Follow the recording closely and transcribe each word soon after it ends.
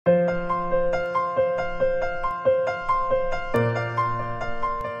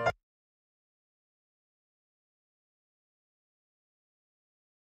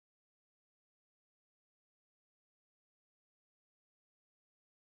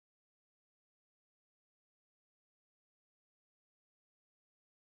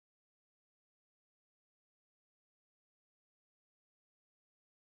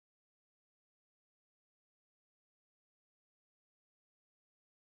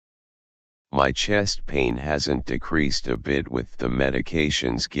My chest pain hasn't decreased a bit with the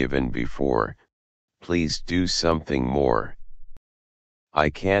medications given before, please do something more. I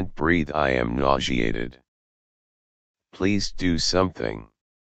can't breathe, I am nauseated. Please do something.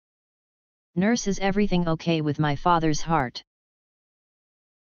 Nurse, is everything okay with my father's heart?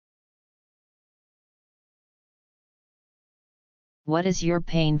 What is your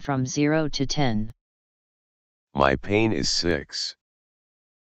pain from 0 to 10? My pain is 6.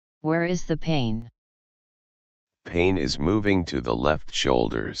 Where is the pain? Pain is moving to the left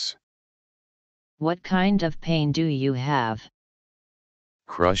shoulders. What kind of pain do you have?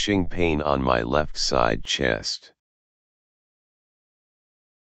 Crushing pain on my left side chest.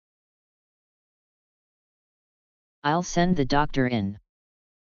 I'll send the doctor in.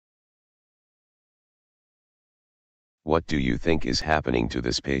 What do you think is happening to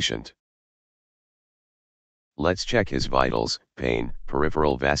this patient? Let's check his vitals, pain,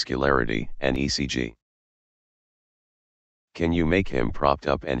 peripheral vascularity, and ECG. Can you make him propped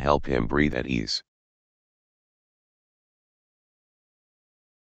up and help him breathe at ease?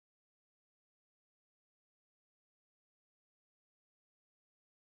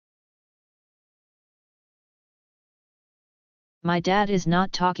 My dad is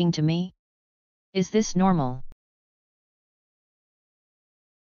not talking to me? Is this normal?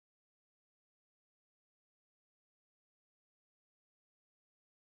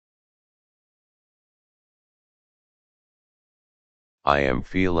 I am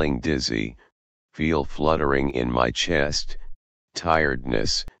feeling dizzy, feel fluttering in my chest,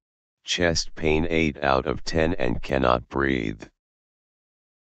 tiredness, chest pain 8 out of 10 and cannot breathe.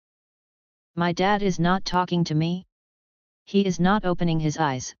 My dad is not talking to me? He is not opening his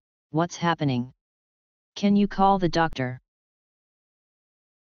eyes, what's happening? Can you call the doctor?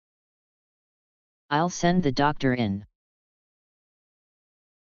 I'll send the doctor in.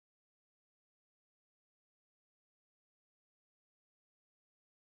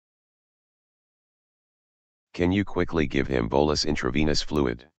 Can you quickly give him bolus intravenous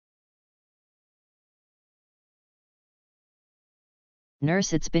fluid?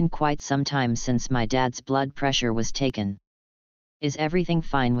 Nurse, it's been quite some time since my dad's blood pressure was taken. Is everything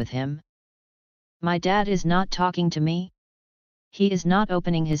fine with him? My dad is not talking to me? He is not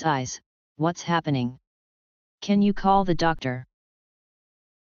opening his eyes, what's happening? Can you call the doctor?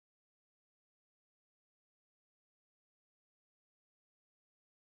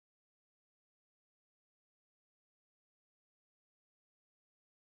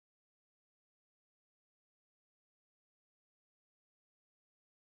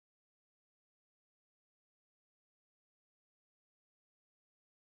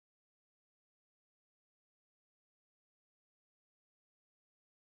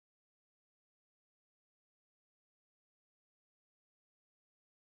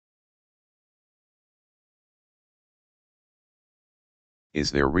 Is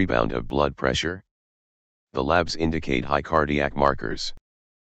there rebound of blood pressure? The labs indicate high cardiac markers.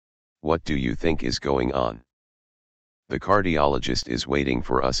 What do you think is going on? The cardiologist is waiting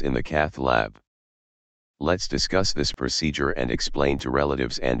for us in the cath lab. Let's discuss this procedure and explain to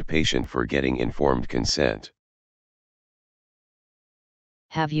relatives and patient for getting informed consent.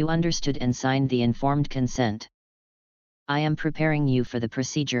 Have you understood and signed the informed consent? I am preparing you for the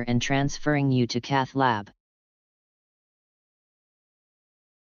procedure and transferring you to cath lab.